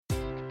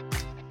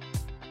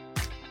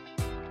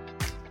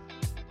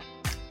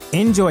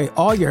Enjoy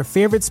all your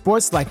favorite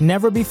sports like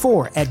never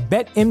before at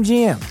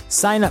BetMGM.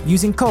 Sign up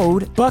using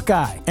code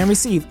Buckeye and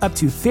receive up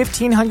to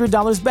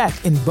 $1,500 back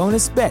in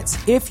bonus bets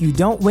if you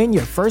don't win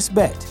your first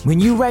bet. When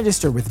you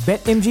register with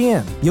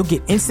BetMGM, you'll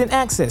get instant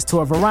access to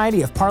a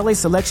variety of parlay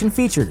selection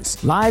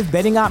features, live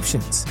betting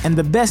options, and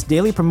the best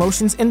daily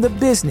promotions in the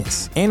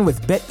business. And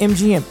with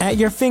BetMGM at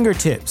your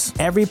fingertips,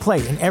 every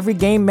play and every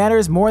game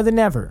matters more than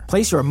ever.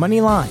 Place your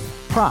money line,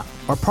 prop,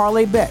 or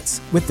parlay bets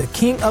with the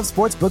king of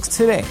sportsbooks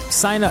today.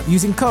 Sign up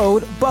using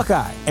code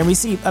Buckeye and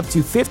receive up to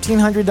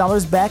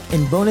 $1,500 back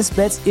in bonus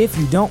bets if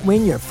you don't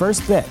win your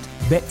first bet.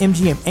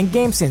 BetMGM and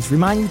GameSense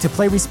remind you to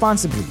play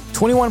responsibly.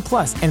 21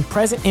 plus and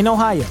present in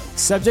Ohio,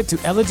 subject to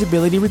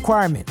eligibility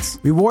requirements.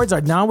 Rewards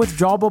are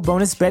non-withdrawable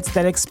bonus bets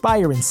that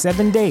expire in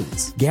 7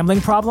 days. Gambling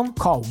problem?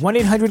 Call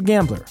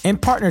 1-800-GAMBLER. In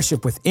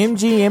partnership with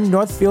MGM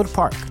Northfield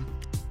Park.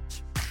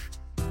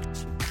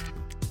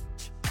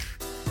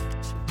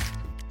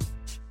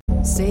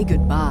 Say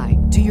goodbye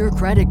to your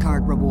credit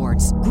card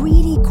rewards.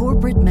 Greedy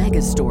corporate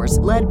mega stores,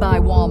 led by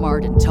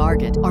Walmart and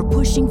Target, are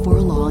pushing for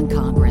a law in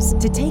Congress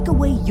to take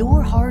away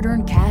your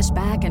hard-earned cash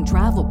back and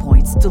travel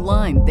points to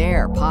line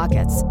their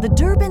pockets. The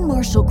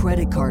Durbin-Marshall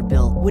credit card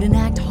bill would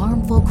enact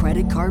harmful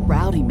credit card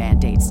routing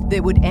mandates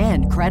that would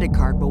end credit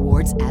card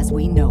rewards as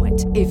we know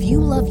it. If you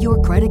love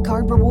your credit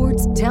card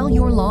rewards, tell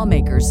your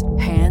lawmakers,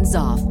 hands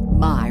off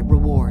my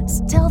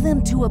rewards. Tell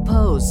them to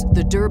oppose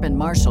the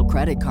Durbin-Marshall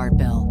credit card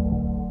bill.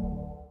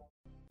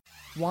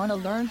 Want to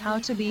learn how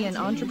to be an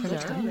entrepreneur?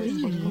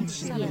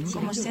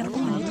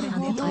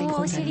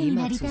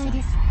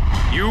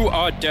 You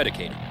are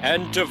dedicated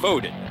and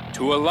devoted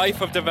to a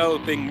life of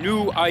developing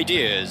new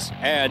ideas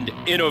and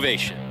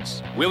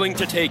innovations, willing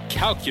to take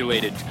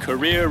calculated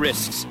career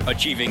risks,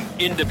 achieving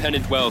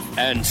independent wealth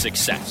and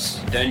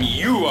success. Then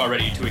you are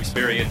ready to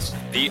experience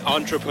the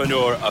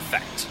Entrepreneur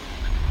Effect.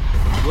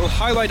 We'll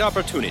highlight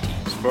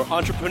opportunities for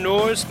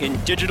entrepreneurs in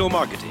digital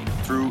marketing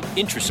through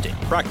interesting,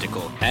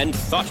 practical, and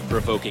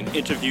thought-provoking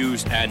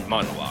interviews and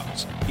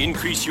monologues.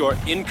 Increase your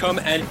income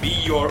and be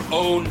your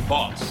own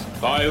boss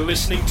by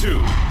listening to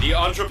The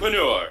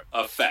Entrepreneur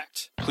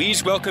Effect.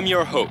 Please welcome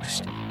your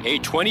host, a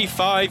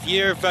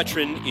 25-year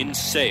veteran in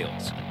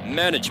sales,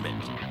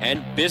 management,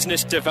 and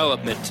business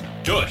development,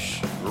 Dush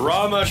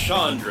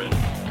Ramachandran.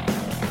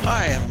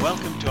 Hi, and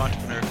welcome to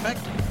Entrepreneur Effect.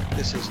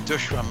 This is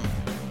Dush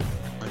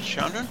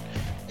Ramachandran.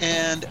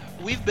 And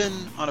we've been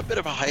on a bit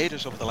of a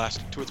hiatus over the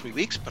last 2 or 3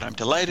 weeks, but I'm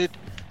delighted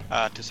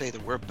to say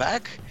that we're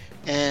back.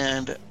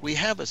 And we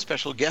have a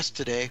special guest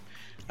today,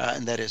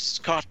 and that is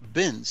Scott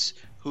Binns,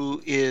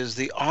 who is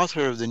the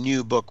author of the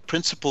new book,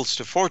 Principles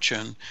to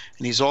Fortune,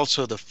 and he's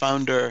also the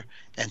founder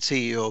and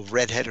CEO of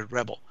Red-Headed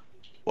Rebel.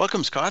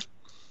 Welcome, Scott.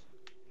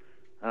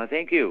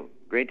 Thank you.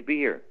 Great to be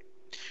here.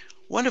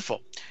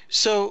 Wonderful.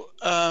 So,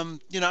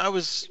 I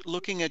was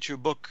looking at your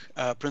book,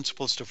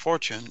 Principles to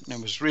Fortune, and it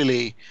was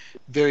really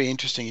very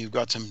interesting. You've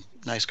got some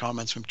nice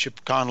comments from Chip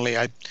Connolly.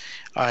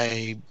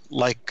 I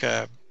like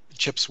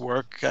Chip's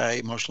work,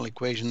 Emotional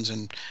Equations,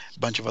 and a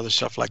bunch of other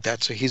stuff like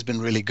that. So he's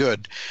been really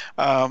good.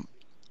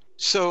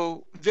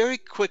 So very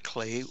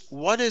quickly,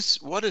 what is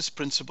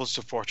Principles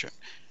to Fortune?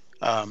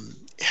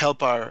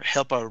 Help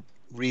our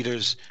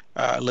readers,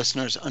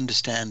 listeners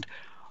understand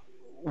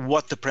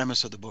what the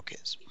premise of the book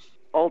is.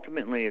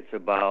 Ultimately, it's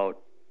about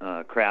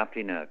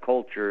crafting a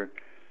culture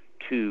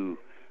to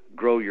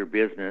grow your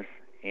business,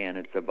 and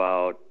it's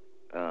about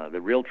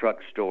the Real Truck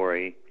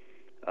story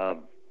of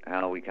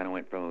how we kind of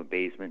went from a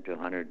basement to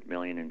 $100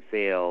 million in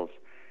sales,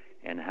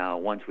 and how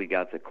once we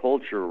got the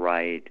culture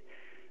right,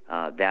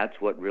 that's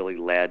what really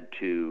led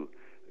to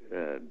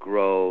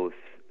growth,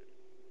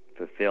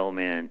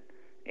 fulfillment,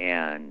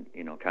 and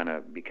kind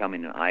of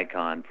becoming an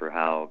icon for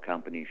how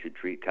companies should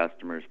treat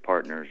customers,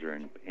 partners,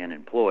 and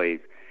employees.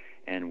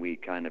 And we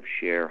kind of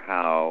share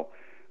how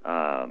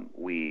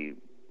we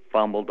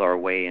fumbled our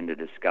way into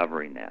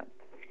discovering that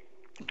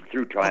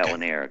through trial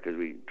and error, because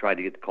we tried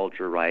to get the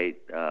culture right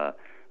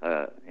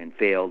and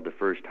failed the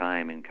first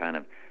time and kind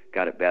of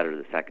got it better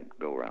the second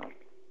go around.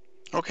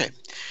 Okay,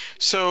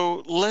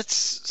 so let's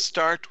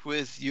start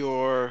with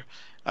your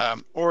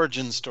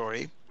origin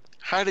story.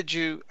 How did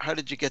you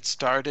get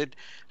started?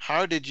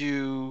 How did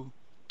you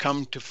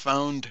come to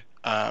found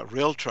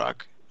Real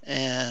Truck?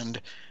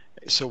 And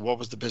so what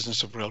was the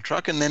business of Real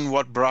Truck? And then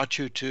what brought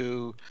you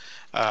to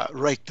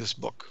write this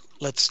book?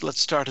 Let's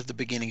start at the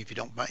beginning, if you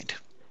don't mind.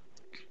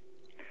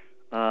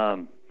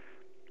 I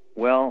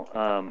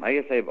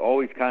guess I've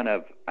always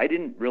I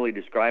didn't really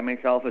describe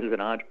myself as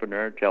an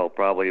entrepreneur till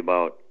probably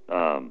about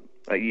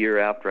a year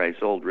after I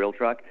sold Real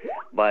Truck.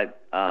 But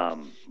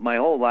my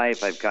whole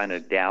life I've kind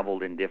of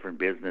dabbled in different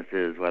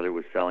businesses, whether it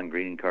was selling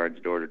greeting cards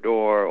door to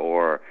door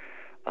or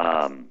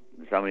some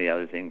of the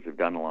other things I've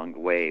done along the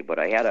way. But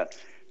I had a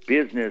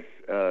business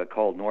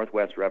called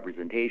Northwest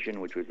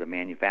Representation, which was a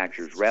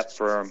manufacturer's rep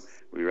firm.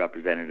 We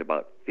represented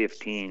about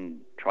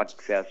 15 truck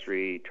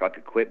accessory, truck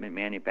equipment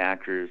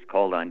manufacturers,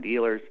 called on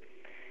dealers.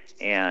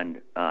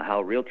 And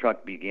how Real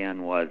Truck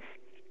began was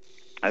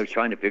I was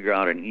trying to figure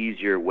out an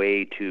easier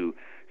way to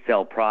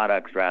sell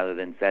products rather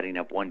than setting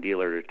up one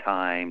dealer at a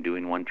time,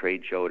 doing one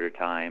trade show at a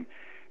time.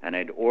 And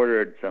I'd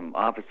ordered some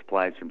office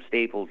supplies from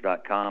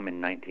Staples.com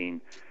in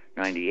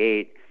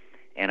 1998,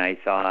 and I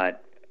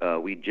thought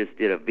we just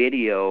did a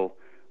video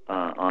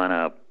on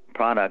a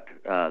product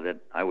that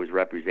I was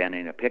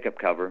representing, a pickup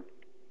cover.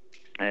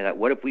 And I thought,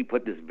 what if we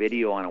put this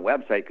video on a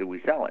website? Could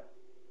we sell it?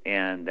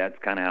 And that's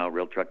kind of how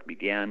Real Truck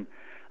began.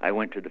 I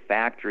went to the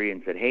factory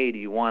and said, hey, do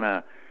you want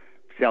to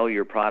sell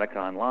your product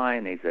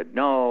online? They said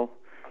no.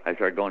 I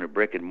started going to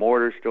brick and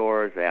mortar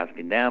stores,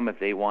 asking them if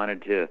they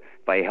wanted to,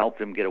 if I helped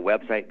them get a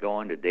website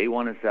going, did they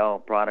want to sell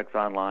products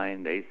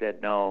online? They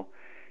said no.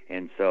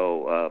 And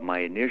so my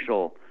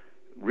initial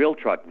Real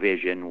Truck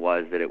vision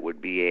was that it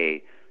would be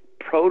a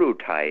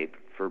prototype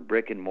for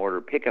brick and mortar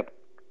pickup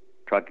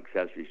truck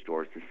accessory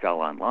stores to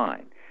sell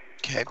online.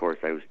 Okay. Of course,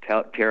 I was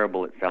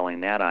terrible at selling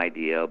that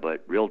idea,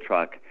 but Real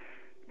Truck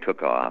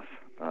took off,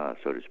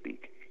 so to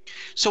speak.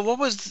 So what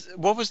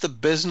was the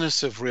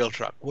business of Real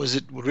Truck? Was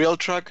it Real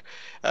Truck?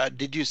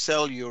 Did you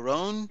sell your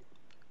own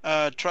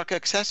truck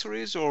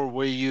accessories, or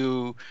were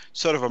you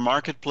sort of a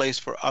marketplace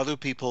for other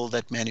people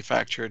that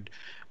manufactured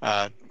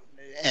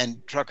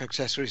and truck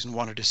accessories and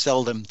wanted to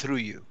sell them through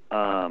you?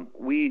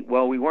 We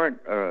weren't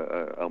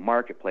a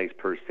marketplace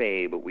per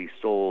se, but we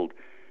sold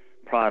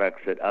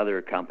products that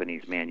other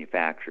companies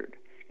manufactured,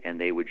 and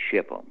they would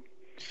ship them.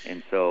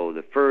 And so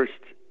the first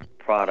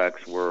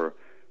products were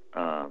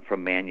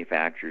from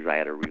manufacturers I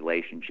had a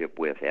relationship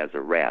with as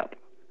a rep,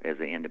 as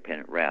an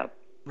independent rep.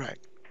 Right.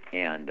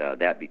 And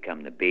that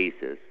became the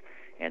basis.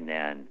 And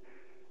then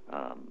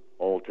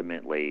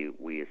ultimately,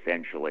 we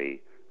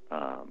essentially,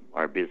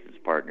 our business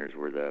partners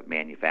were the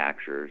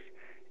manufacturers,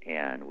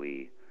 and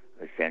we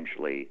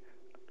essentially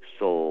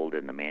sold,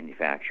 and the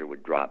manufacturer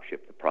would drop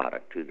ship the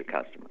product to the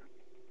customer.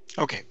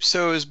 Okay,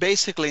 so it was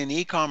basically an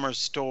e-commerce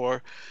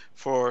store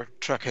for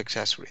truck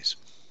accessories.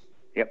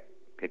 Yep.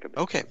 Pickup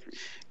accessories.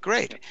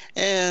 Great.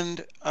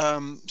 And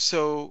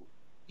so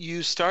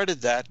you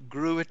started that,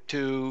 grew it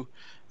to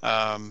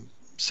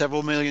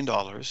several $1 million,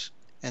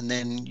 and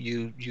then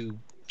you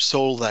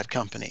sold that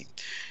company.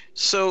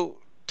 So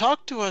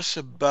talk to us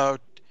about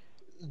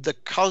the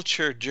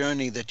culture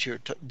journey that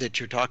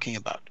you're talking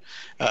about.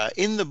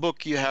 In the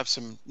book, you have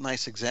some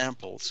nice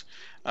examples,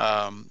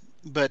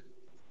 but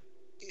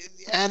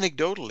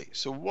anecdotally,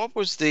 so what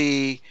was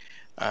the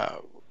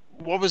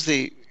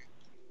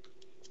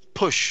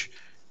push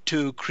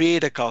to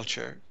create a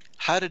culture?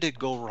 How did it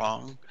go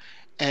wrong,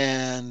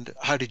 and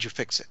how did you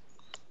fix it?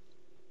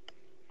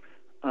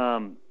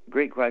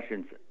 Great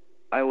questions.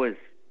 I was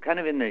kind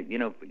of in the,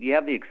 you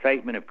have the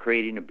excitement of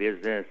creating a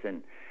business,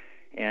 and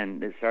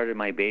it started in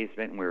my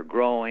basement, and we were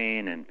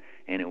growing, and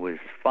it was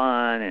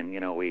fun, and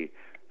we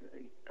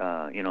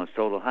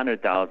sold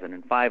 100,000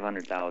 and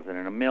 500,000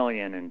 and $1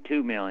 million and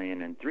 $2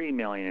 million and $3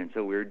 million, and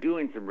so we were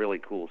doing some really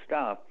cool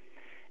stuff.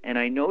 And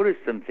I noticed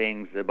some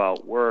things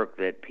about work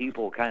that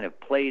people kind of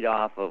played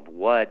off of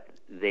what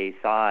they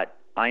thought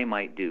I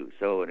might do.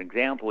 So an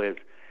example is,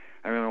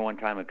 I remember one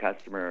time a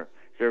customer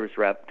service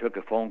rep took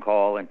a phone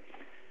call, and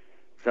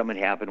something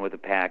happened with a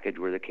package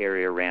where the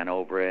carrier ran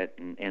over it,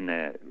 and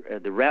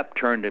the rep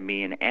turned to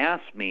me and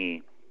asked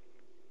me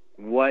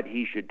what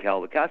he should tell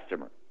the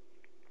customer.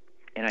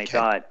 And I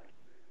thought,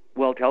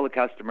 well, tell the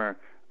customer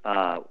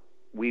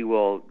we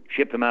will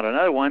ship them out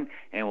another one,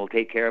 and we'll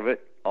take care of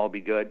it. All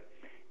be good.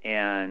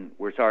 And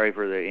we're sorry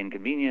for the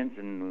inconvenience,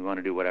 and we want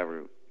to do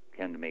whatever we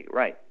can to make it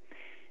right.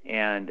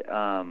 And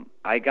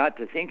I got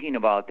to thinking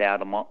about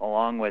that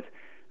along with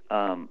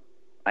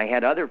I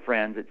had other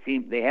friends that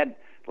seemed they had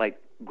like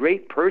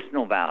great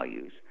personal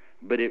values,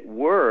 but at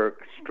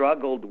work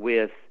struggled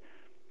with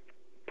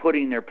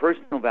putting their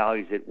personal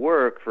values at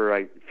work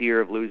for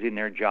fear of losing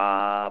their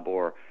job,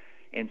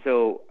 and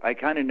so I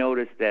kind of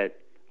noticed that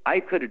I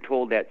could have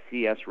told that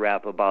CS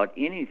rep about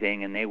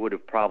anything, and they would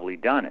have probably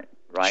done it,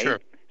 right? Sure.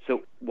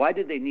 So why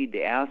did they need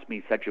to ask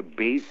me such a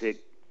basic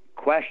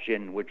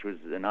question, which was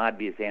an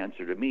obvious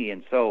answer to me?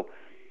 And so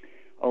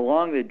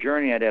along the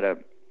journey, I had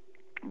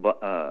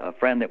a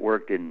friend that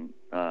worked in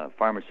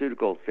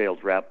pharmaceutical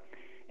sales rep,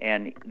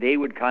 and they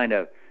would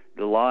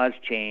the laws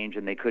change,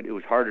 and it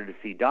was harder to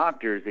see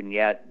doctors, and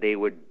yet they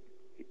would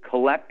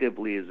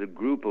collectively as a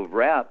group of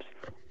reps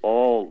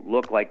all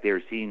look like they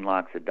were seeing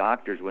lots of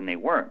doctors when they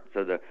weren't.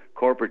 So the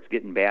corporate's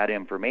getting bad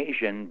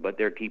information, but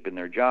they're keeping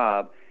their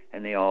job,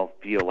 and they all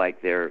feel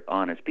like they're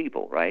honest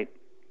people, right?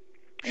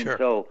 Sure. And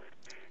so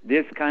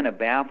this kind of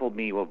baffled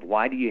me of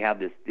why do you have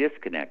this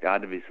disconnect?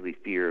 Obviously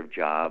fear of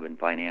job and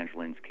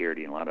financial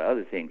insecurity and a lot of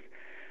other things.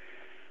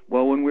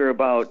 Well, when we were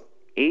about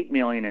 $8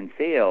 million in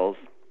sales,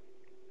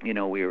 we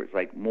were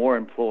like more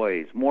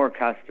employees, more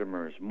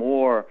customers,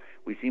 more.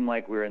 We seemed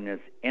like we were in this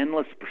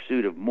endless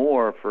pursuit of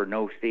more for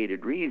no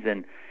stated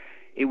reason.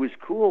 It was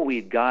cool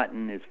we'd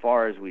gotten as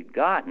far as we'd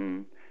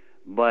gotten,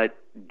 but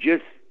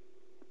just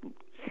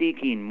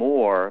seeking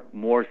more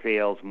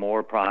sales,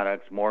 more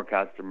products, more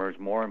customers,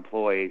 more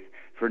employees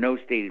for no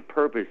stated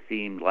purpose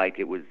seemed like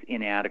it was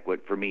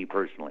inadequate for me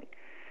personally.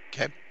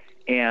 Okay.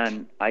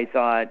 And I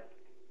thought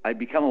I'd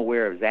become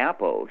aware of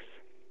Zappos,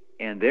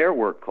 and their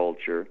work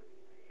culture.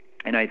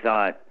 And I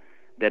thought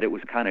that it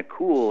was kind of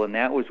cool, and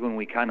that was when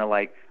we kind of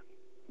like,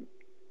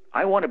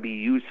 I want to be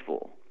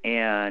useful,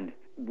 and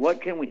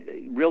what can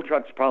we, Real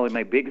Truck's probably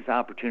my biggest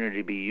opportunity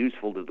to be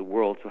useful to the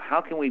world, so how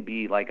can we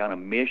be like on a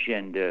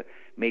mission to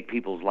make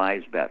people's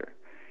lives better?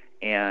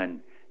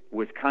 And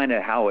was kind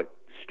of how it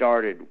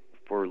started,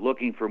 for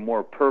looking for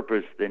more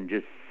purpose than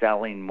just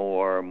selling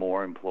more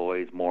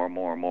employees,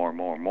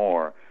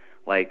 more.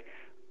 Like,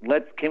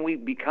 can we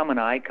become an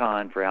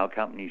icon for how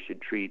companies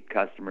should treat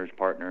customers,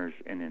 partners,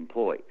 and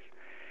employees?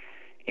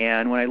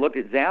 And when I looked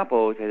at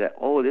Zappos, I thought,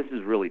 oh, this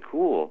is really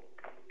cool.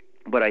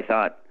 But I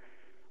thought,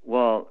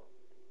 well,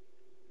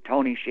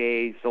 Tony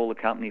Hsieh sold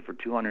a company for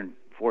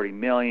 $240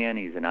 million.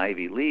 He's an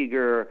Ivy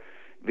Leaguer,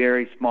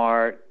 very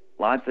smart,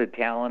 lots of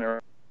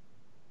talent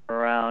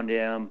around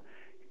him.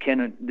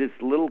 Can this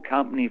little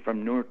company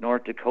from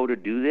North Dakota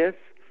do this?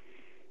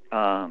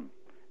 And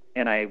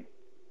I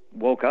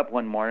woke up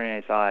one morning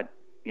and I thought,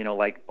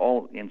 like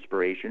all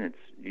inspiration,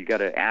 you got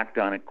to act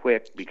on it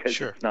quick because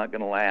it's not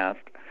going to last.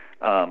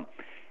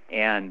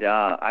 And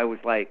I was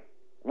like,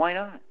 why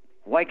not?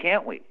 Why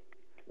can't we?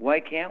 Why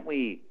can't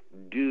we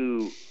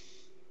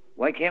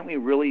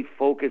really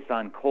focus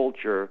on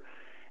culture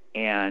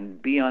and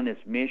be on this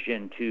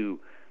mission to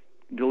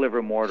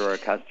deliver more to our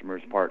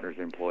customers, partners,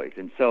 employees?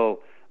 And so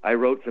I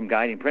wrote some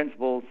guiding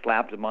principles,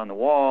 slapped them on the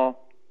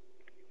wall,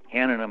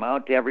 handed them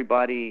out to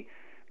everybody,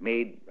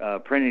 made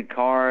printed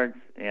cards,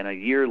 and a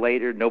year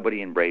later,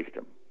 nobody embraced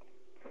them.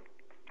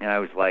 And I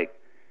was like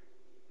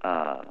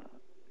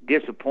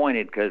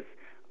disappointed, because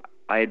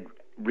I had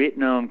written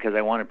them because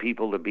I wanted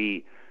people to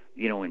be,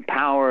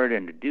 empowered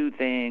and to do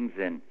things,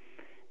 and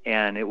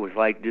it was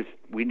like just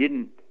we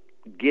didn't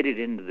get it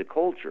into the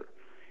culture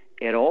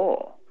at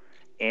all.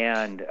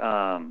 And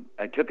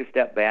I took a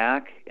step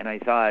back, and I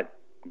thought,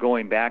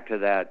 going back to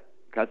that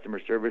customer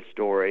service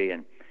story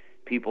and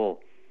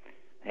people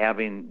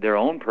having their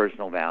own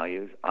personal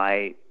values,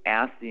 I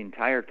asked the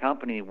entire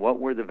company what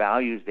were the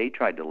values they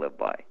tried to live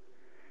by.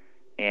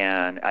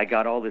 And I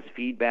got all this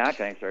feedback,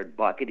 and I started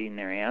bucketing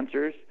their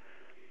answers,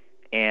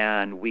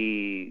 and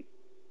we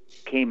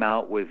came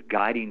out with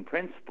guiding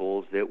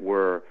principles that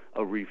were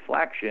a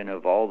reflection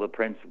of all the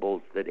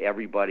principles that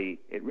everybody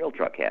at Real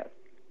Truck has.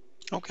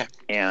 Okay.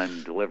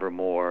 And deliver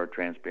more,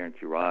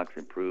 transparency rocks,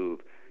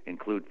 improve,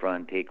 include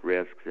fun, take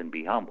risks, and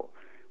be humble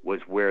was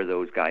where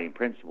those guiding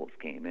principles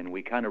came. And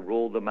we kind of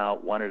rolled them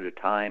out one at a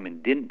time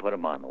and didn't put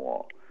them on the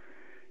wall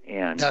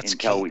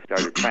until we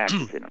started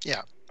practicing them.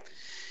 Yeah.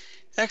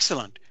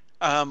 Excellent.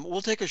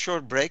 We'll take a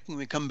short break. When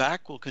we come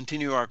back, we'll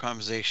continue our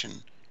conversation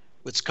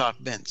with Scott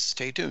Bintz.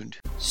 Stay tuned.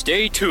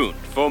 Stay tuned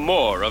for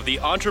more of the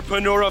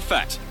Entrepreneur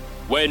Effect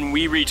when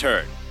we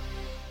return.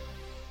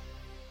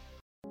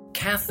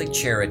 Catholic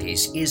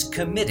Charities is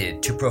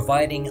committed to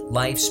providing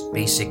life's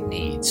basic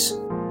needs.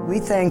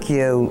 We thank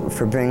you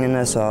for bringing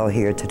us all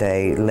here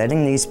today,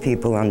 letting these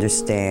people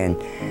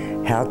understand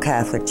how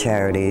Catholic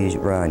Charities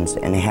runs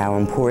and how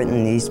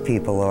important these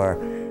people are.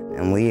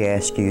 And we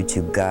ask you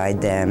to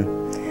guide them,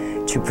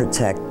 to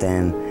protect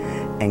them,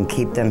 and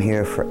keep them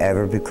here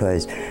forever,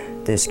 because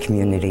this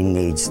community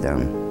needs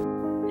them.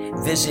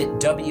 Visit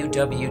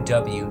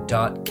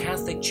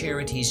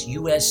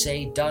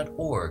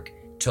www.catholiccharitiesusa.org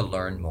to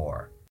learn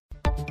more.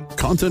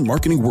 Content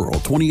Marketing World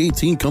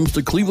 2018 comes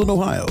to Cleveland,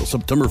 Ohio,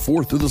 September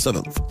 4th through the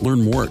 7th.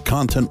 Learn more at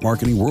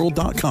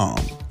contentmarketingworld.com.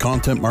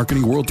 Content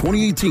Marketing World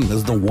 2018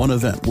 is the one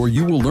event where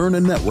you will learn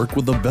and network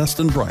with the best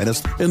and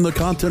brightest in the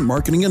content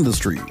marketing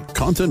industry.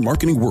 Content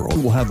Marketing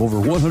World will have over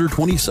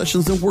 120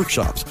 sessions and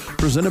workshops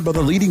presented by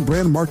the leading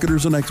brand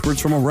marketers and experts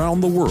from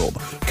around the world,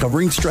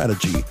 covering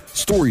strategy,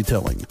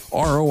 storytelling,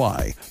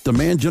 ROI,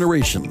 demand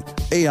generation,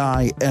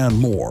 AI, and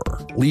more.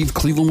 Leave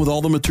Cleveland with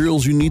all the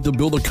materials you need to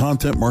build a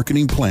content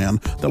marketing plan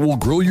that will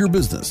grow your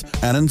business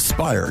and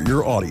inspire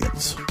your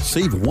audience.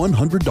 Save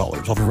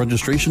 $100 off of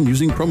registration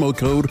using promo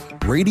code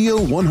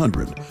RADIO100.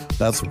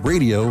 That's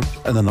radio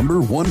and the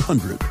number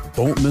 100.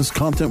 Don't miss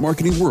Content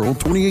Marketing World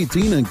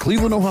 2018 in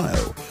Cleveland,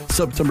 Ohio,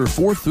 September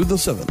 4th through the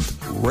 7th.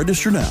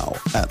 Register now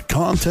at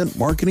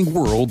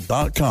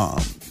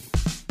contentmarketingworld.com.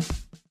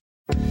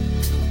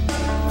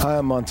 Hi,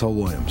 I'm Montel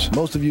Williams.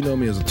 Most of you know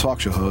me as a talk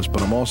show host,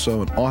 but I'm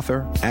also an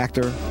author,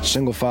 actor,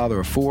 single father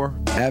of 4,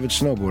 avid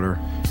snowboarder,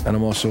 and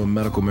I'm also a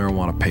medical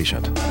marijuana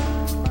patient.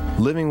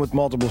 Living with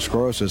multiple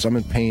sclerosis, I'm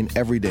in pain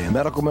every day.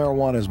 Medical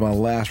marijuana is my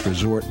last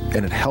resort,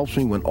 and it helps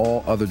me when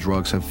all other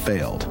drugs have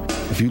failed.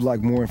 If you'd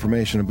like more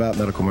information about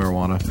medical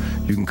marijuana,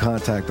 you can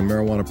contact the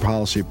Marijuana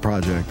Policy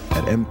Project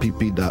at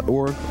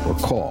mpp.org or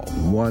call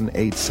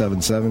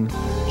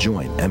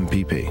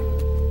 1-877-JOIN-MPP.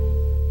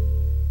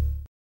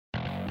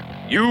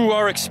 You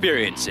are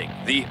experiencing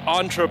the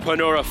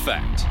Entrepreneur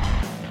Effect.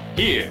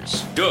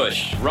 Here's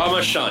Dush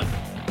Ramachandran.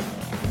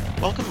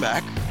 Welcome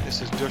back.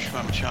 This is Dush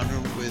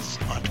Ramachandran with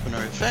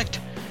Entrepreneur Effect.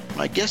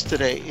 My guest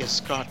today is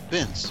Scott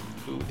Bintz,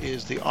 who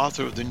is the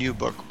author of the new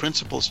book,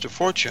 Principles to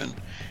Fortune,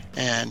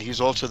 and he's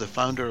also the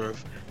founder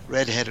of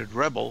Red-Headed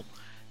Rebel,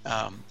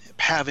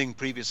 having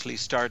previously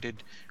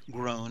started,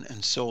 grown,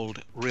 and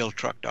sold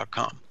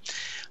RealTruck.com.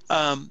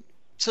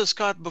 So,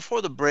 Scott,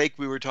 before the break,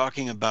 we were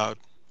talking about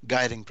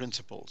guiding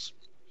principles.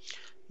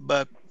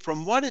 But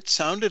from what it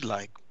sounded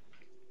like,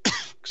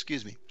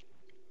 excuse me,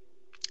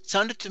 it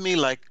sounded to me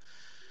like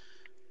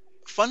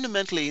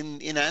fundamentally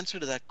in answer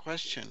to that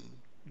question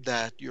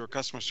that your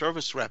customer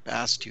service rep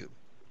asked you,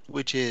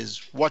 which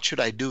is, what should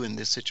I do in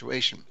this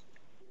situation?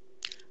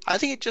 I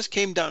think it just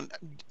came down,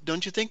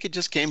 don't you think it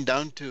just came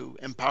down to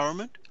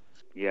empowerment?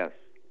 Yes.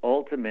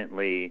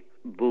 Ultimately,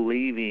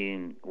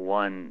 believing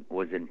one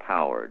was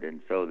empowered.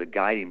 And so the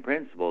guiding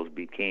principles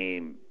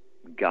became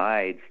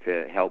guides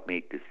to help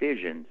make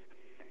decisions.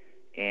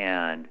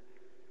 And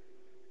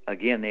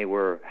again, they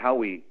were how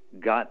we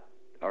got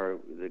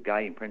the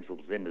guiding principles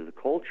into the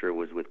culture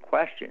was with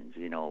questions,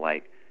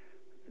 like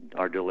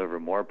our Deliver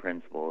More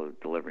principle of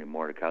delivering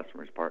more to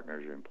customers,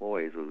 partners, and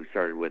employees. We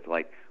started with,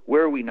 like,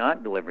 where are we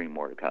not delivering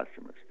more to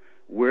customers?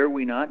 Where are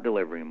we not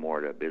delivering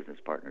more to business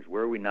partners?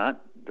 Where are we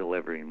not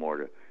delivering more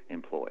to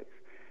employees?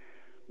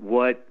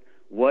 What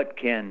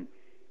can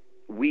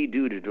we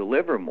do to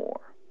deliver more?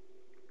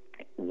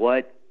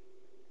 What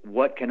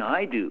can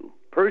I do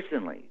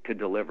personally to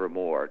deliver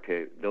more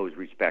to those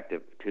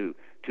respective to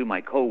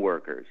my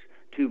coworkers,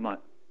 to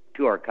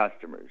our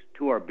customers,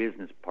 to our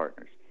business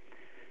partners?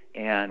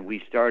 And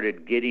we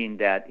started getting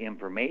that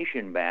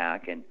information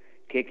back and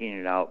kicking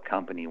it out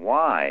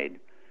company-wide.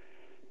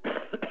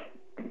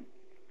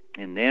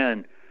 And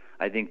then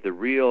I think the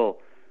real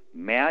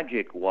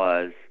magic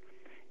was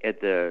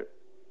at the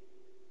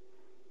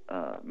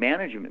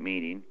management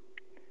meeting,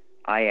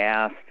 I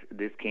asked,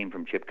 this came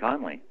from Chip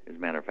Conley, as a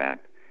matter of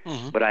fact,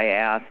 but I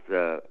asked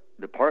the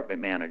department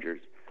managers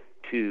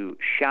to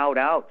shout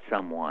out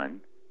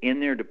someone in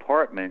their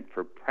department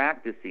for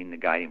practicing the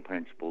guiding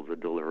principles of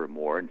Deliver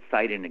More and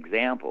cite an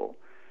example,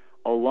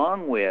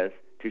 along with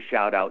to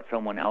shout out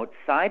someone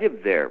outside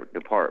of their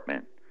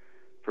department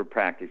for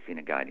practicing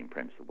a guiding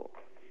principle.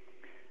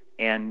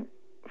 And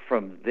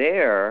from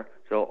there,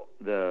 so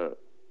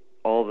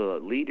all the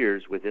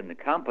leaders within the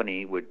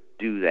company would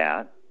do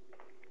that,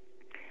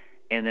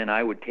 and then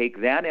I would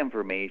take that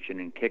information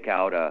and kick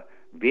out a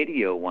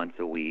video once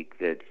a week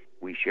that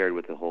we shared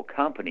with the whole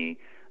company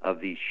of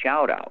these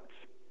shout-outs.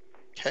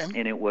 Okay.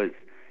 And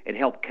it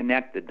helped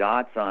connect the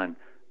dots on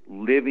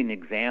living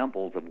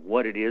examples of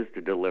what it is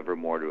to deliver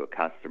more to a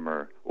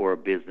customer or a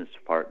business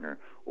partner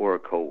or a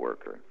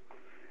coworker.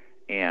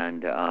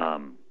 And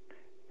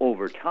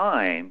over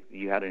time,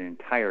 you had an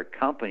entire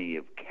company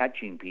of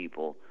catching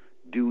people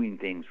doing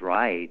things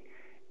right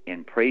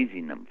and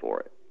praising them for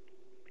it.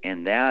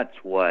 And that's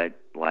what,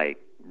 like,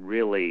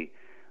 really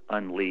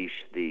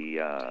unleashed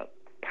the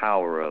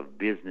power of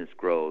business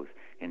growth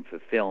and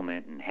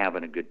fulfillment and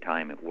having a good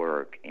time at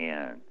work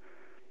and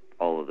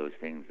all of those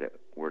things that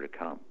were to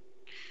come.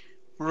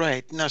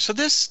 Right. Now, so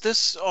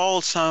this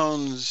all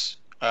sounds,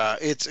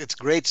 it's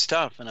great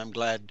stuff, and I'm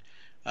glad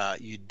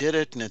you did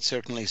it, and it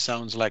certainly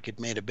sounds like it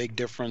made a big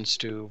difference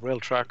to Real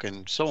Truck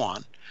and so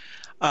on.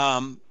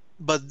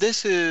 But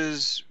this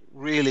is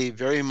really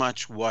very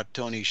much what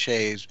Tony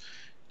Hsieh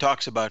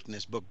talks about in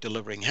his book,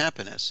 Delivering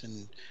Happiness.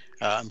 And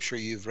I'm sure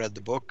you've read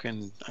the book,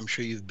 and I'm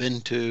sure you've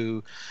been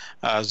to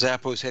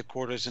Zappos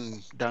headquarters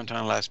in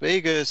downtown Las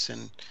Vegas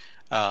and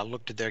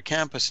looked at their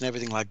campus and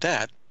everything like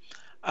that.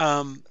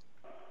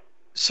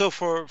 So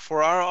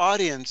for our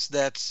audience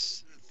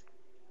that's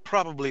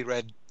probably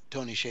read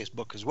Tony Hsieh's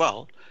book as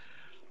well,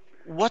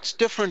 what's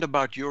different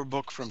about your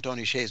book from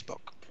Tony Hsieh's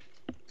book?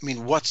 I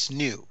mean, what's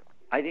new?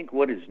 I think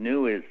what is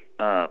new is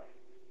a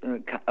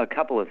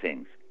couple of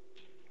things.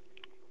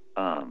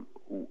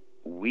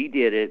 We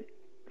did it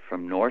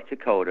from North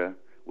Dakota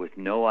with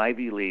no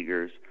Ivy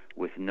Leaguers,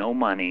 with no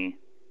money,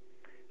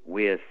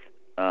 with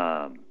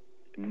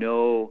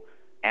no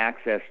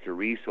access to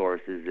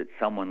resources that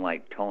someone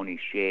like Tony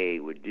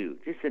Hsieh would do.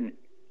 Just an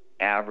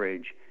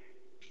average,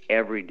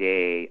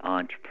 everyday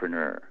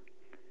entrepreneur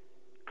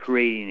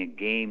creating a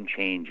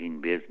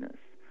game-changing business.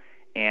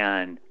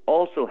 And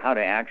also how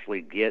to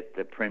actually get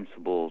the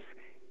principles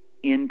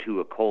into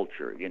a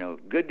culture. You know,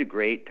 Good to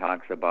Great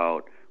talks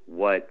about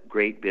what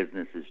great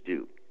businesses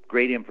do.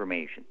 Great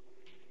information.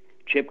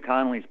 Chip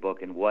Conley's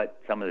book and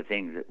what some of the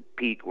things that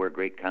peak where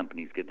great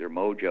companies get their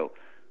mojo.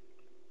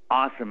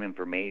 Awesome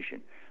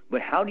information.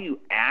 But how do you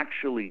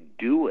actually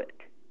do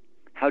it?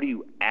 How do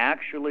you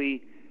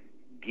actually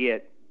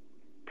get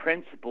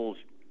principle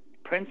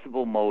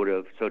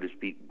motive, so to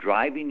speak,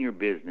 driving your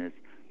business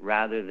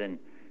rather than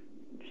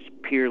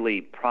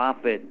purely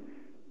profit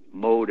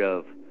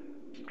motive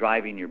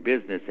driving your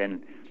business?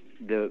 And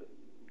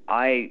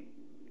I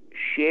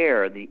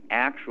share the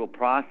actual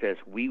process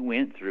we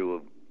went through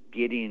of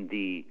getting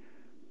the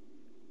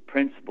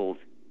principles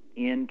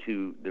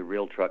into the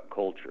Real Truck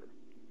culture.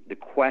 The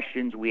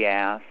questions we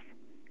asked,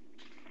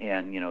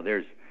 and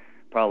there's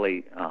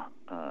probably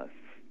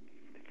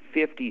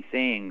 50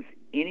 things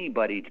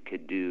anybody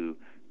could do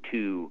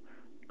to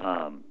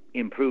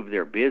improve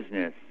their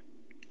business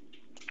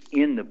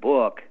in the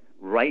book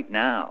right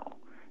now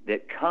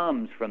that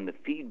comes from the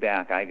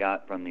feedback I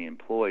got from the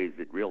employees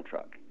at Real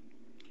Truck.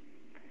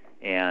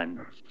 And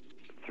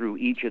through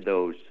each of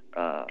those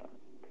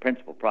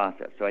principle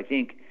process. So I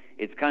think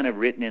it's kind of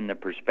written in the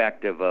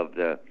perspective of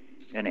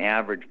an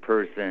average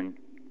person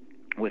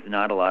with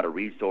not a lot of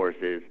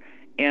resources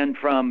and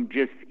from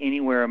just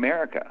anywhere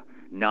America,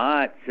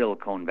 not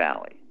Silicon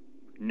Valley,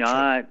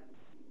 not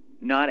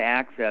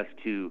access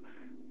to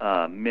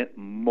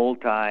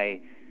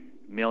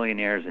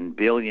multi-millionaires and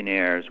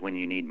billionaires when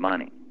you need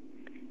money.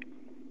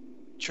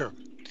 Sure.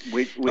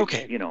 Which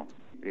okay.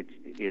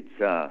 It's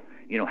how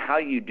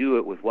you do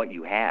it with what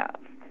you have.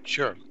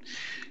 Sure.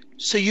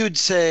 So you'd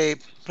say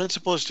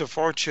Principles to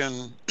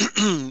Fortune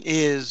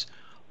is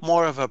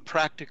more of a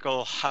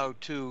practical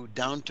how-to,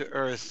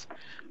 down-to-earth,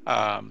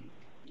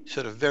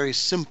 sort of very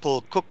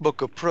simple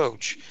cookbook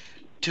approach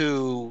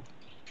to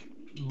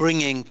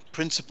bringing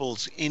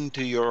principles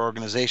into your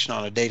organization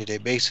on a day-to-day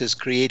basis,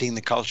 creating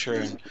the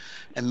culture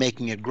and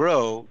making it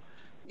grow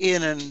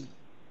in an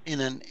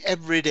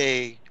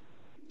everyday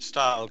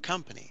style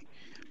company.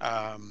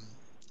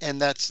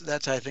 And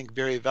that's I think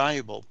very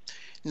valuable.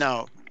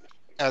 Now,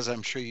 as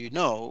I'm sure you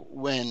know,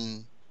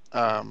 when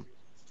Tony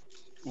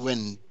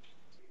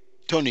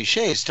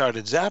Hsieh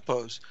started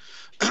Zappos,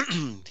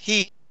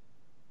 he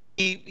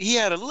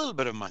had a little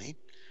bit of money,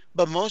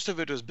 but most of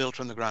it was built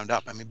from the ground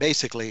up. I mean,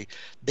 basically,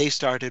 they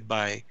started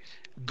by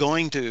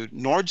going to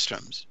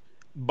Nordstrom's,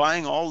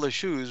 buying all the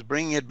shoes,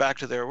 bringing it back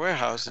to their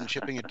warehouse, and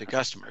shipping it to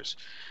customers.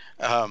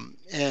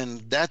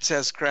 And that's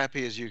as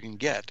scrappy as you can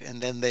get.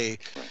 And then they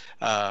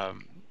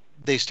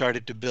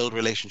started to build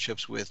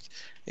relationships with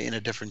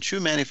different shoe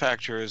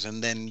manufacturers,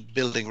 and then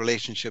building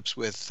relationships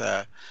with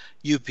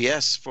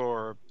UPS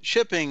for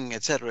shipping,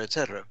 et cetera, et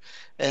cetera.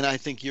 And I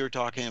think you're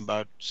talking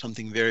about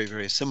something very,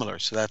 very similar.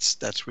 So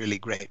that's really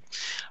great.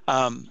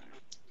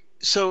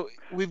 So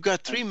we've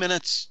got 3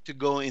 minutes to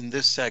go in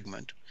this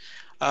segment.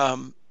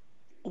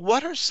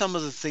 What are some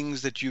of the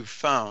things that you've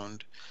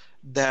found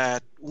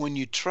that when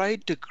you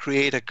tried to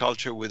create a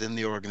culture within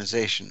the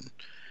organization,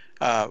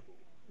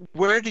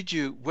 where did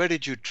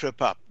you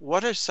trip up?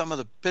 What are some of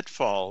the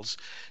pitfalls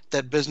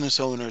that business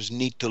owners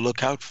need to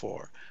look out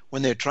for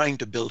when they're trying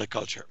to build a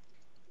culture?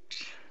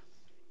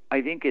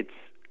 I think it's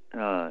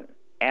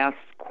ask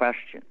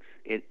questions.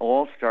 It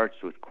all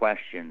starts with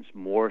questions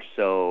more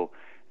so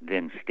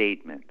than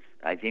statements.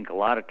 I think a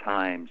lot of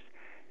times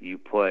you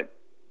put,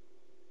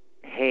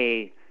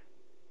 hey,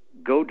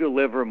 go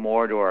deliver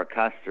more to our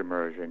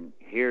customers, and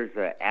here's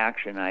an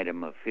action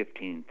item of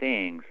 15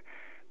 things,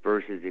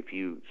 versus if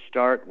you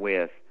start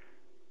with,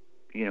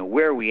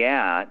 where are we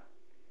at,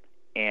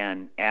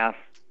 and ask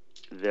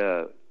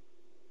the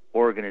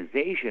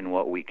organization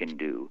what we can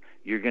do,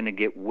 you're going to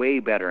get way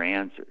better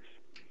answers.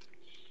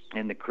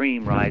 And the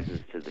cream rises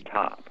to the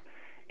top.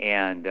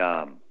 And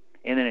then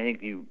I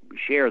think you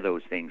share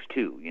those things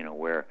too,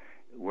 where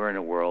we're in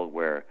a world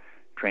where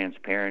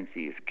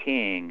transparency is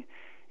king.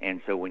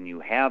 And so when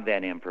you have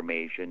that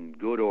information,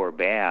 good or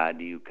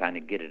bad, you kind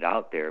of get it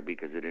out there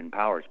because it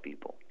empowers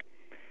people.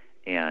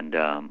 And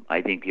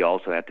I think you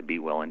also have to be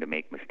willing to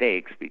make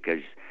mistakes,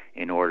 because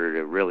in order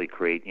to really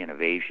create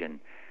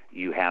innovation,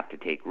 you have to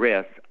take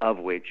risks, of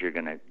which you're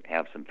going to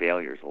have some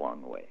failures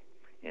along the way.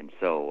 And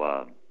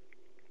so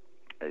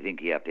I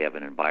think you have to have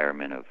an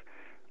environment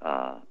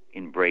of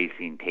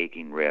embracing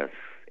taking risks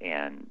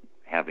and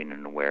having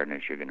an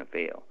awareness you're going to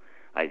fail.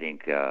 I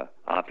think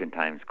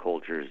oftentimes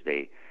cultures,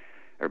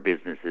 or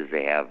businesses,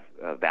 they have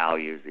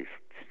values, they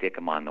stick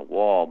them on the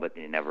wall, but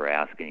they never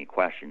ask any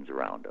questions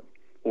around them,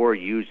 or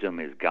use them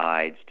as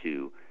guides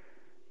to,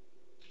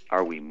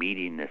 are we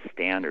meeting this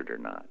standard or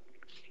not?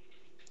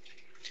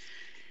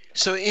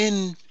 So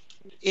in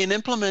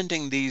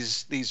implementing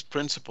these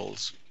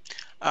principles,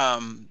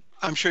 I'm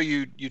sure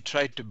you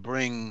tried to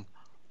bring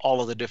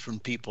all of the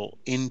different people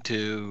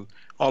into,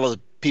 all of the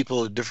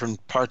people at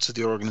different parts of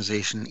the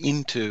organization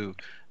into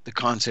the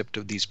concept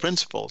of these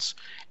principles.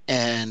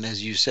 And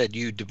as you said,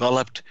 you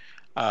developed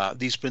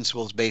these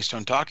principles based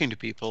on talking to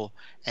people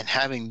and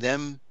having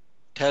them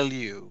tell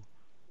you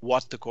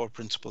what the core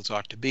principles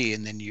ought to be,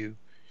 and then you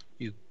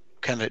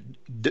kind of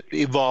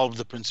evolved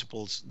the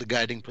principles, the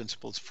guiding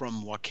principles,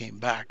 from what came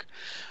back.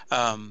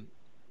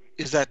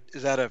 Is that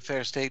a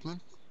fair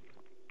statement?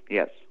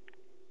 Yes.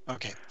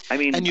 Okay. I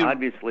mean,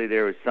 obviously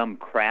there was some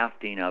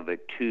crafting of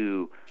it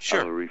too,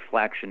 sure, of a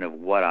reflection of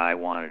what I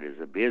wanted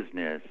as a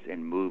business,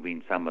 and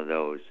moving some of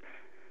those,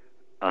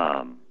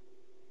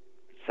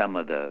 some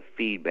of the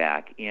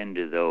feedback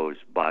into those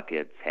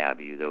buckets,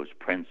 those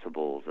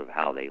principles of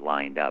how they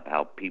lined up,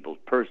 how people's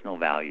personal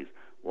values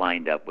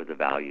lined up with the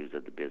values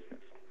of the business.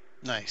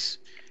 Nice.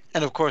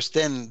 And of course,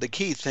 then the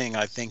key thing,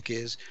 I think,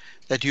 is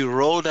that you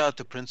rolled out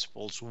the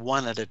principles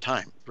one at a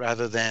time,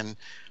 rather than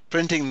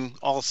printing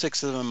all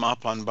 6 of them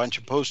up on a bunch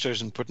of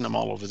posters and putting them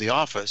all over the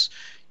office.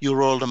 You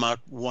rolled them out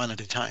one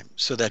at a time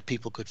so that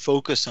people could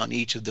focus on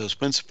each of those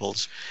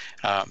principles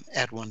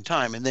at one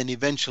time. And then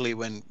eventually,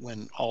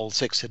 when all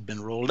 6 had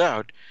been rolled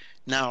out,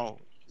 now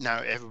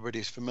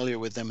everybody's familiar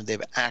with them and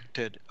they've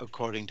acted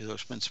according to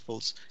those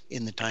principles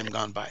in the time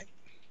gone by.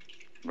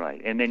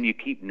 Right. And then you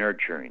keep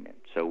nurturing it.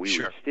 So we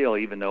Sure. would still,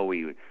 even though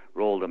we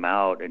rolled them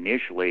out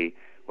initially,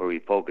 where we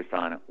focused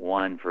on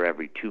one for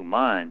every 2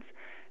 months,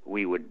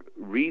 we would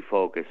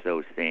refocus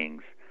those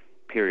things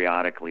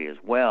periodically as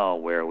well,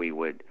 where we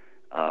would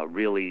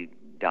really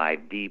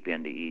dive deep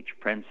into each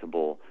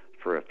principle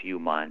for a few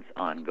months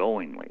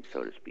ongoingly,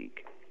 so to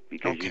speak,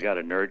 because you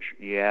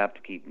have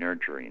to keep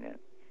nurturing it.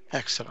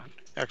 Excellent.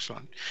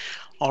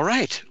 All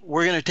right,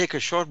 we're going to take a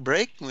short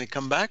break. When we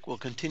come back, we'll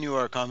continue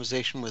our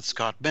conversation with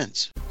Scott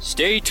Bintz.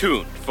 Stay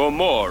tuned for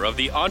more of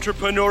the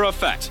Entrepreneur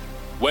Effect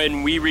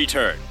when we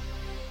return.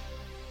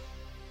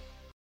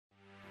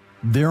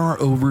 There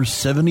are over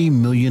 70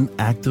 million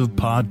active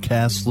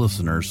podcast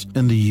listeners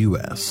in the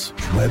U.S.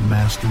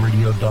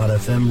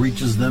 Webmasterradio.fm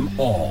reaches them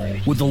all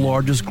with the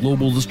largest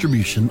global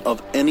distribution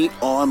of any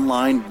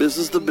online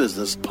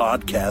business-to-business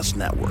podcast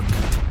network.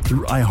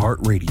 Through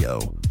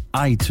iHeartRadio,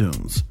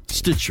 iTunes,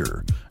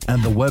 Stitcher,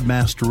 and the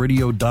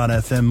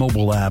Webmasterradio.fm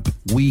mobile app,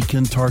 we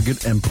can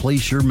target and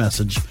place your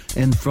message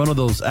in front of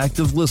those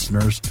active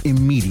listeners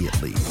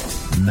immediately.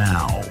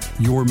 Now,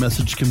 your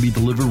message can be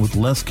delivered with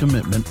less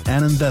commitment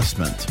and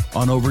investment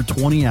on over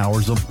 20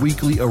 hours of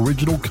weekly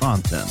original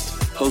content,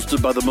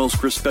 hosted by the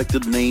most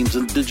respected names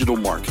in digital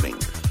marketing,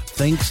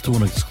 thanks to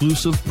an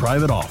exclusive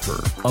private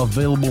offer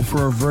available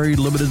for a very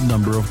limited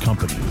number of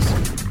companies.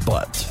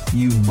 But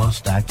you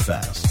must act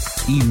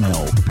fast.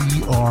 Email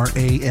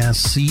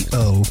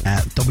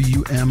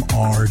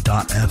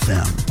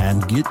brasco@wmr.fm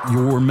and get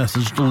your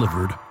message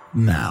delivered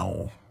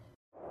now.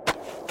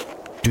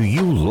 Do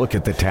you look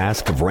at the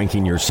task of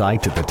ranking your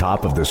site at the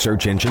top of the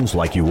search engines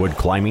like you would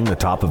climbing the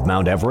top of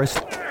Mount Everest?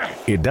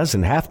 It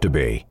doesn't have to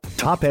be.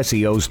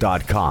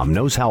 TopSEOs.com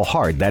knows how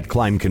hard that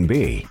climb can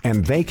be,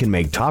 and they can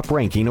make top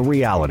ranking a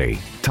reality.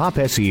 Top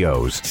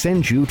SEOs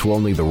sends you to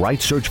only the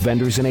right search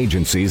vendors and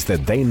agencies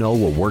that they know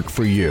will work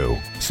for you.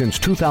 Since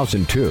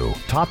 2002,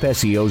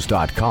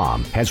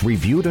 TopSEOs.com has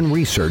reviewed and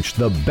researched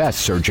the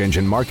best search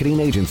engine marketing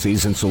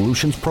agencies and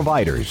solutions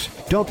providers.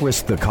 Don't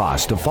risk the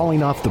cost of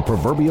falling off the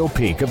proverbial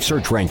peak of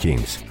search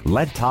rankings.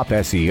 Let Top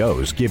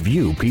SEOs give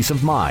you peace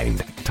of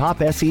mind.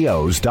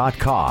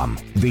 TopSEOs.com,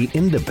 the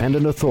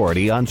independent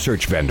authority on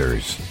search vendors.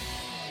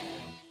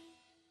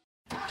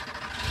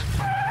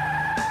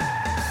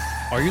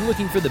 Are you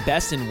looking for the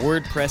best in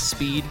WordPress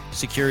speed,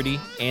 security,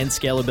 and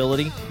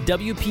scalability?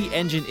 WP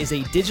Engine is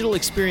a digital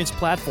experience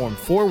platform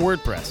for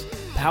WordPress,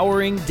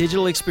 powering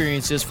digital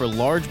experiences for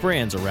large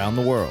brands around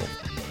the world.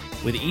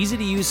 With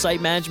easy-to-use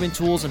site management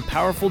tools and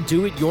powerful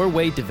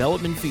do-it-your-way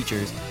development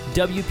features,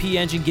 WP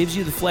Engine gives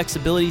you the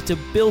flexibility to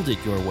build it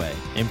your way.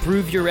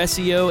 Improve your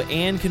SEO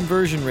and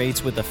conversion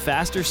rates with a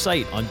faster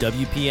site on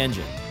WP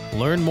Engine.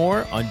 Learn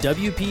more on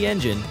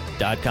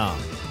WPEngine.com.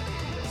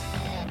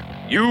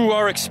 You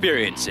are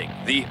experiencing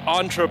the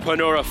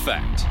Entrepreneur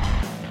Effect.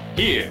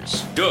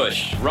 Here's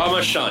Dush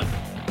Ramachandran.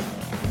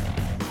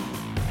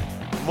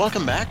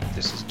 Welcome back.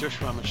 This is Dush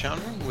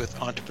Ramachandran with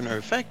Entrepreneur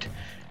Effect.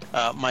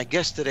 My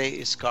guest today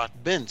is Scott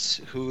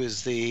Bintz, who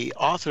is the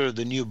author of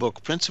the new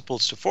book,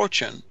 Principles to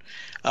Fortune.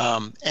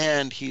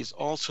 And he's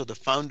also the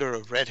founder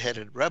of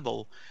Red-Headed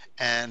Rebel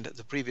and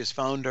the previous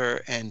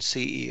founder and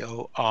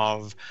CEO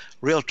of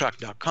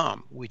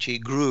RealTruck.com, which he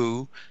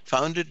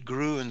founded,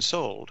 grew, and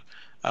sold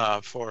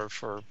for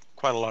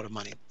quite a lot of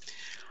money.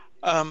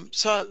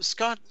 So,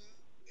 Scott,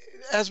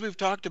 as we've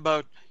talked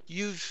about,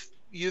 you've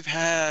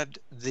had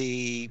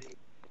the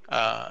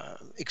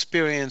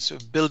experience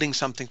of building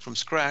something from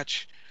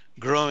scratch,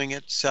 growing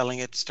it, selling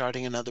it,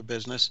 starting another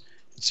business,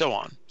 and so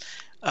on.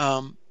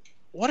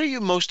 What are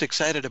you most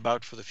excited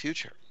about for the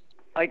future?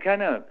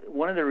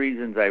 One of the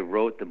reasons I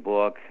wrote the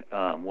book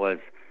was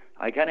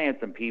I kind of had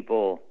some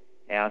people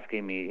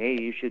asking me,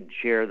 hey, you should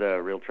share the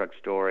Real Truck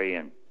story.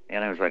 And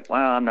I was like,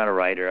 well, I'm not a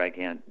writer. I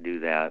can't do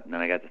that. And then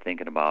I got to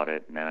thinking about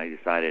it. And then I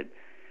decided,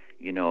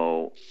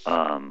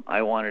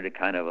 I wanted to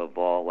kind of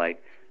evolve,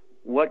 like,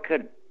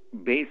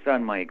 based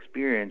on my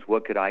experience,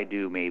 what could I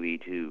do maybe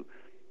to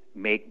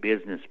make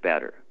business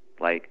better?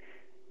 Like,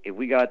 if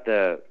we got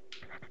to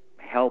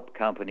help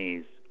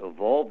companies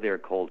evolve their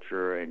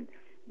culture and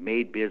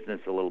made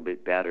business a little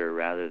bit better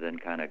rather than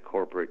kind of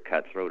corporate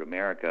cutthroat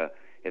America,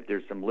 if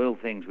there's some little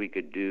things we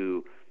could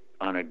do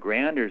on a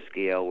grander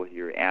scale with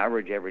your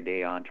average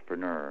everyday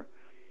entrepreneur,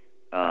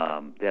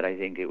 that I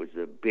think it was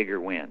a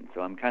bigger win.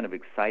 So I'm kind of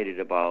excited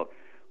about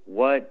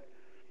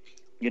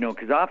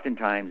because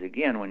oftentimes,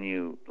 again, when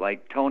you,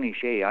 like Tony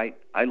Hsieh,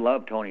 I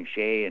love Tony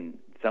Hsieh and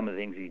some of the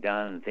things he's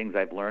done and the things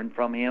I've learned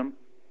from him,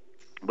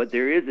 but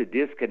there is a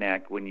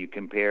disconnect when you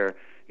compare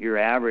your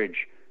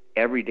average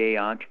everyday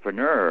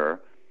entrepreneur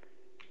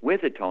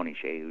with a Tony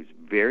Hsieh, who's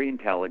very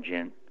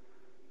intelligent,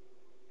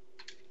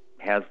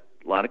 has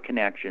a lot of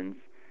connections,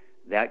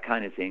 that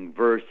kind of thing,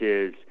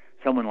 versus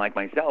someone like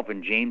myself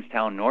in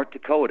Jamestown, North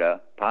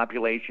Dakota,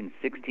 population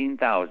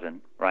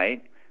 16,000,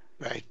 right?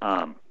 Right.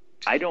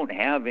 I don't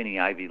have any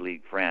Ivy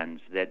League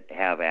friends that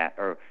have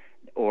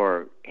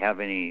or have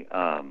any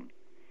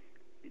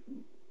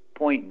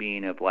point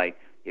being of, like,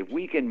 if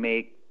we can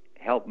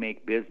help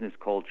make business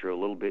culture a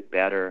little bit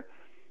better,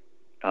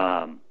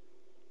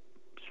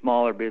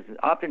 smaller business.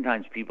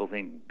 Oftentimes people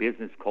think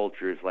business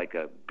culture is like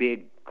a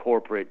big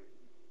corporate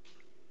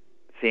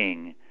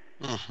thing,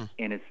 Mm-hmm.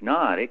 And it's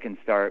not. It can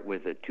start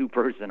with a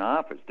 2-person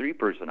office,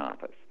 3-person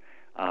office,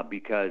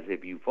 because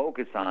if you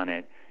focus on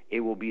it,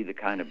 it will be the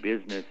kind of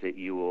business that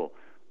you will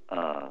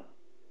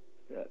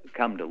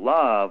come to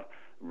love,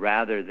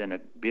 rather than a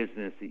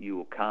business that you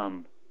will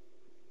come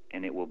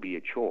and it will be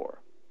a chore.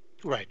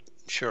 Right.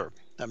 Sure.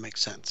 That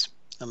makes sense.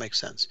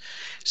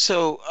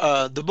 So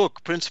the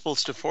book,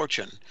 Principles to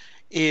Fortune,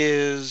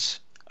 is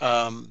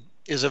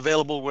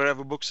available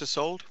wherever books are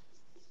sold?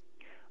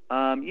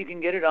 You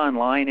can get it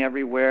online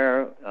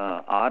everywhere.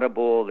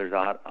 Audible, there's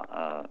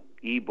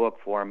ebook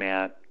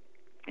format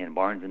in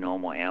Barnes &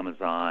 Noble,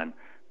 Amazon,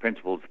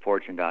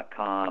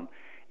 principlesfortune.com.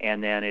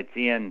 And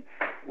then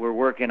we're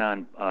working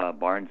on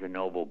Barnes &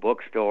 Noble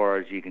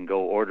bookstores. You can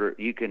go order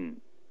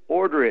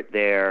it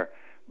there,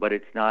 but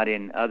it's not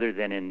other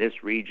than in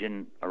this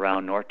region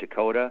around North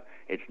Dakota,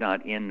 it's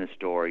not in the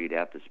store. You'd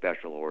have to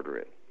special order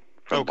it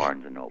from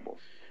Barnes & Noble.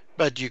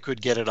 But you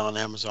could get it on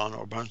Amazon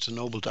or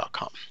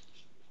BarnesandNoble.com.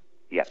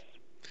 Yes.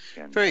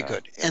 And, very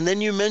good. And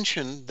then you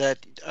mentioned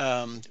that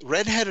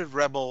Red-Headed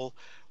Rebel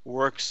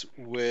works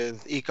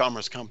with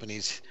e-commerce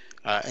companies,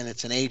 and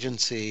it's an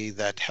agency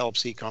that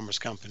helps e-commerce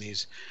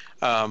companies.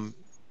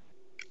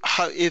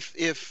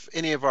 If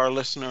any of our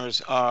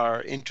listeners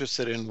are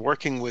interested in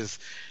working with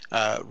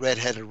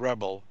Red-Headed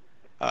Rebel,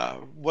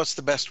 what's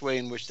the best way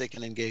in which they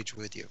can engage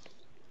with you?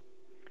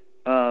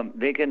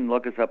 They can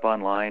look us up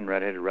online,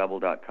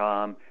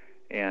 redheadedrebel.com,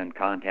 and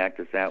contact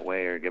us that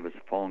way, or give us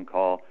a phone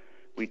call.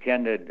 We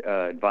tend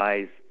to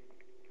advise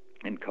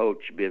and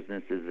coach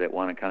businesses that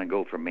want to kind of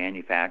go from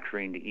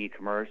manufacturing to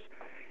e-commerce.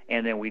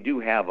 And then we do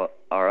have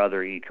our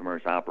other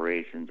e-commerce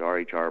operations,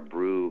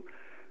 rhrbrew.com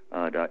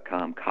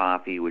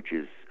coffee, which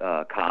is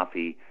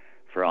coffee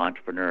for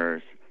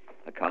entrepreneurs,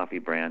 a coffee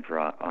brand for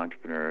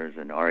entrepreneurs,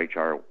 and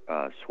RHR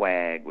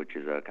Swag, which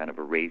is a kind of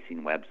a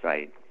racing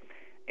website.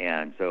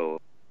 And so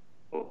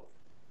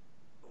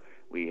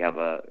we have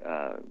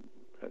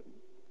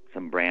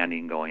some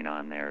branding going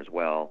on there as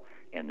well.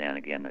 And then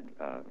again,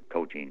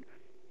 coaching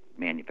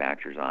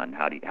manufacturers on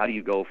how do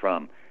you go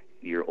from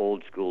your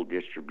old school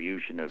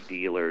distribution of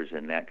dealers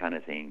and that kind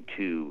of thing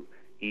to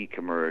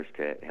e-commerce,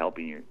 to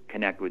helping you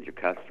connect with your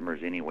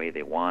customers any way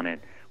they want it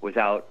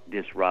without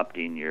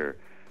disrupting your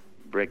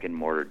brick and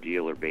mortar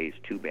dealer base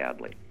too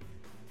badly.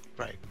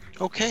 Right.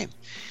 Okay.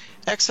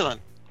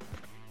 Excellent.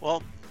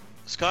 Well,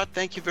 Scott,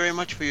 thank you very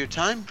much for your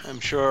time. I'm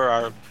sure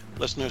our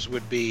listeners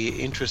would be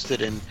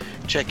interested in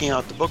checking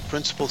out the book,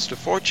 Principles to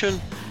Fortune,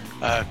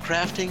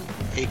 Crafting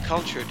a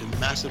Culture to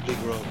Massively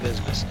Grow a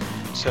Business.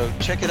 So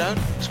check it out.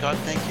 Scott,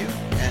 thank you.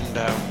 And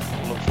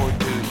we'll look forward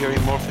to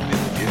hearing more from you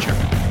in the future.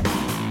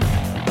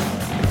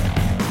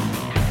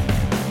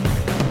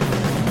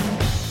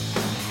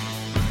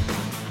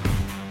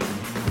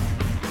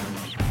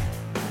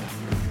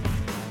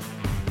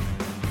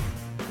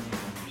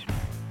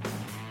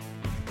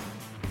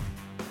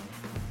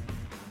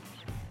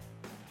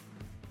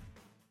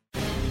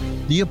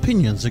 The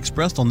opinions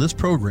expressed on this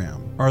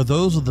program are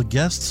those of the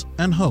guests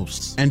and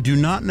hosts and do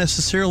not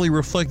necessarily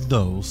reflect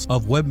those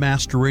of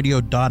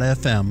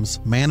WebmasterRadio.fm's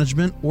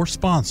management or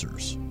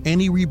sponsors.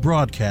 Any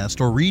rebroadcast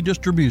or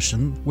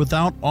redistribution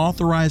without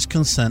authorized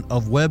consent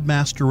of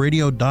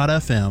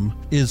WebmasterRadio.fm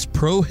is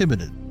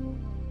prohibited.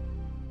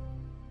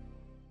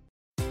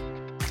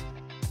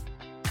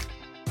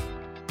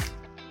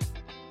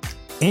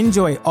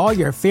 Enjoy all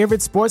your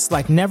favorite sports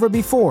like never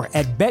before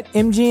at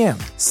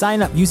BetMGM.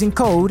 Sign up using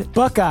code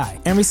Buckeye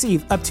and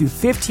receive up to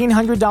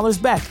 $1,500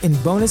 back in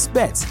bonus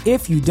bets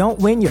if you don't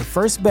win your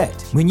first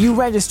bet. When you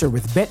register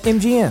with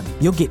BetMGM,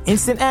 you'll get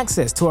instant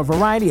access to a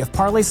variety of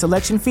parlay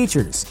selection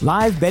features,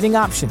 live betting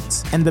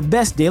options, and the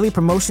best daily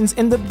promotions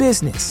in the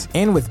business.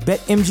 And with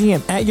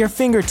BetMGM at your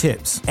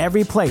fingertips,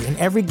 every play and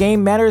every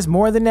game matters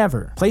more than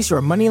ever. Place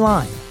your money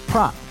line,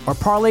 prop, or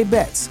parlay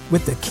bets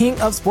with the king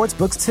of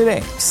sportsbooks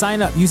today.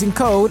 Sign up using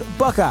code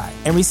Buckeye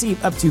and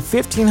receive up to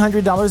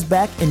 $1,500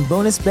 back in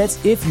bonus bets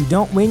if you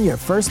don't win your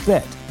first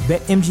bet.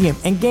 BetMGM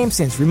and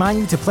GameSense remind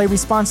you to play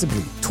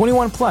responsibly.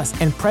 21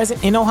 plus and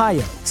present in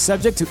Ohio,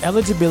 subject to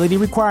eligibility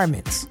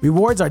requirements.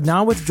 Rewards are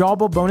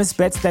non-withdrawable bonus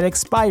bets that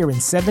expire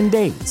in 7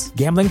 days.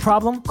 Gambling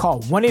problem?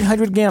 Call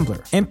 1-800-GAMBLER.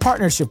 In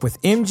partnership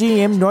with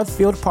MGM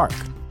Northfield Park.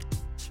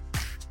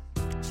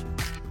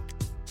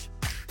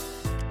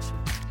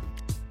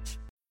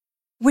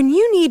 When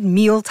you need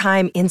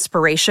mealtime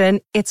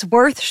inspiration, it's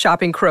worth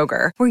shopping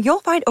Kroger, where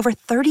you'll find over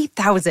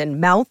 30,000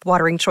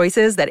 mouth-watering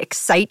choices that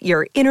excite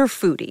your inner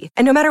foodie.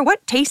 And no matter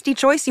what tasty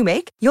choice you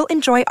make, you'll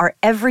enjoy our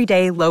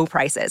everyday low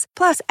prices,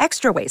 plus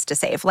extra ways to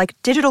save, like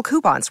digital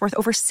coupons worth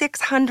over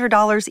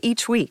 $600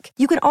 each week.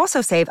 You can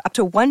also save up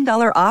to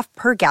 $1 off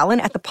per gallon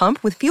at the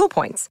pump with fuel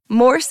points.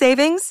 More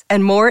savings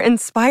and more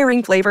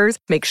inspiring flavors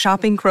make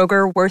shopping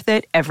Kroger worth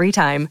it every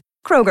time.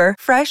 Kroger,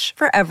 fresh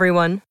for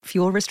everyone.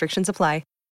 Fuel restrictions apply.